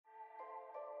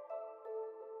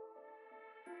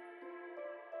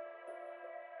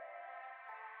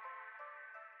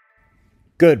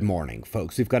Good morning,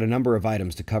 folks. We've got a number of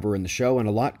items to cover in the show and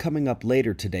a lot coming up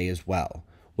later today as well.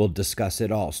 We'll discuss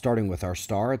it all, starting with our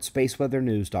star at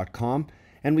spaceweathernews.com,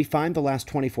 and we find the last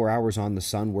 24 hours on the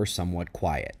sun were somewhat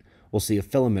quiet. We'll see a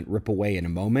filament rip away in a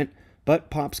moment, but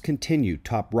pops continue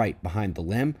top right behind the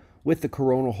limb, with the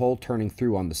coronal hole turning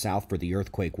through on the south for the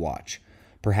earthquake watch.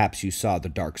 Perhaps you saw the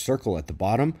dark circle at the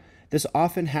bottom. This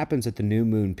often happens at the new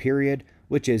moon period,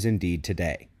 which is indeed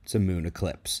today. It's a moon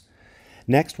eclipse.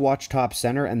 Next, watch top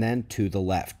center and then to the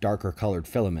left. Darker colored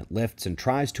filament lifts and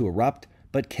tries to erupt,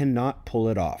 but cannot pull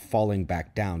it off, falling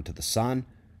back down to the sun.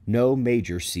 No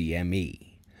major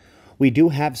CME. We do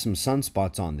have some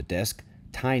sunspots on the disk,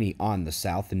 tiny on the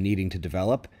south and needing to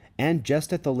develop, and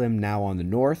just at the limb now on the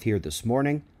north here this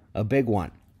morning, a big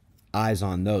one. Eyes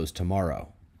on those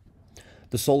tomorrow.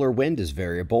 The solar wind is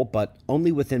variable, but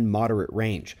only within moderate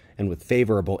range and with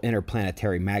favorable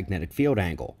interplanetary magnetic field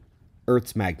angle.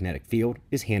 Earth's magnetic field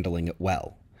is handling it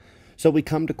well. So we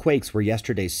come to quakes where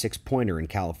yesterday's 6-pointer in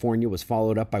California was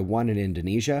followed up by one in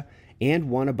Indonesia and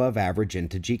one above average in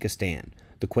Tajikistan.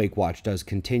 The quake watch does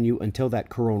continue until that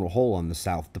coronal hole on the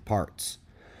south departs.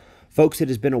 Folks, it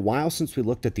has been a while since we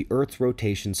looked at the Earth's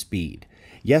rotation speed.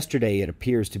 Yesterday it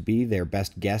appears to be their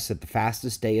best guess at the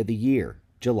fastest day of the year,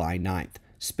 July 9th,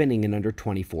 spinning in under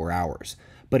 24 hours.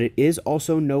 But it is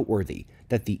also noteworthy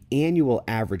that the annual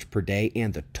average per day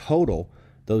and the total,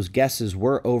 those guesses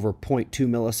were over 0.2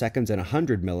 milliseconds and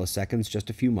 100 milliseconds just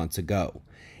a few months ago.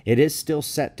 It is still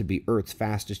set to be Earth's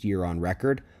fastest year on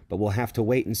record, but we'll have to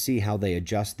wait and see how they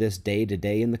adjust this day to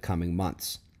day in the coming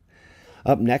months.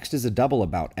 Up next is a double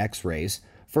about X-rays.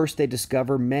 First, they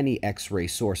discover many X-ray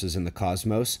sources in the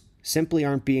cosmos simply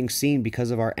aren't being seen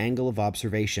because of our angle of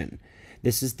observation.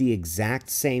 This is the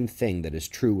exact same thing that is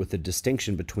true with the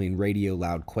distinction between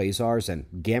radio-loud quasars and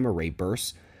gamma-ray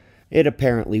bursts. It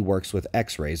apparently works with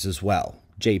X-rays as well.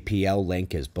 JPL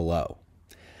link is below.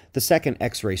 The second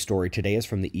X-ray story today is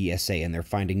from the ESA, and they're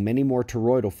finding many more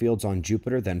toroidal fields on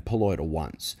Jupiter than poloidal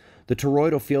ones. The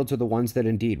toroidal fields are the ones that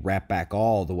indeed wrap back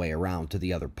all the way around to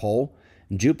the other pole.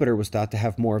 Jupiter was thought to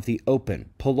have more of the open,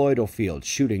 poloidal fields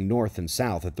shooting north and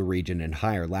south at the region in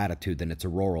higher latitude than its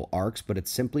auroral arcs, but it's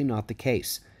simply not the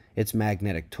case. Its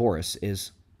magnetic torus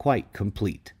is quite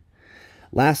complete.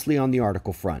 Lastly, on the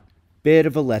article front, bit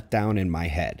of a letdown in my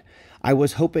head. I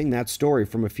was hoping that story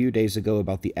from a few days ago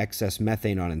about the excess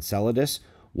methane on Enceladus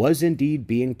was indeed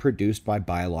being produced by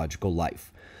biological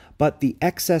life. But the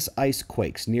excess ice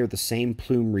quakes near the same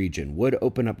plume region would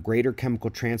open up greater chemical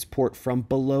transport from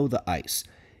below the ice.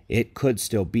 It could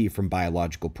still be from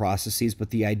biological processes,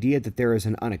 but the idea that there is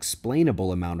an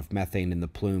unexplainable amount of methane in the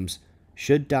plumes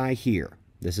should die here.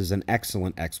 This is an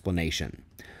excellent explanation.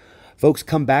 Folks,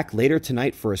 come back later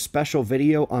tonight for a special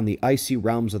video on the icy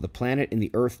realms of the planet in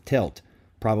the Earth tilt.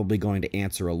 Probably going to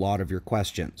answer a lot of your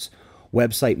questions.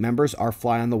 Website members, our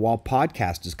Fly on the Wall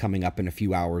podcast is coming up in a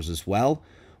few hours as well.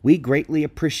 We greatly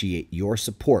appreciate your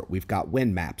support. We've got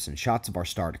wind maps and shots of our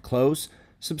star to close.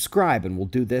 Subscribe and we'll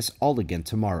do this all again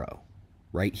tomorrow.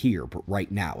 Right here, but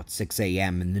right now at 6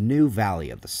 a.m. in the new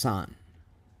Valley of the Sun.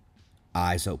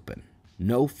 Eyes open.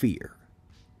 No fear.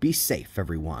 Be safe,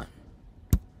 everyone.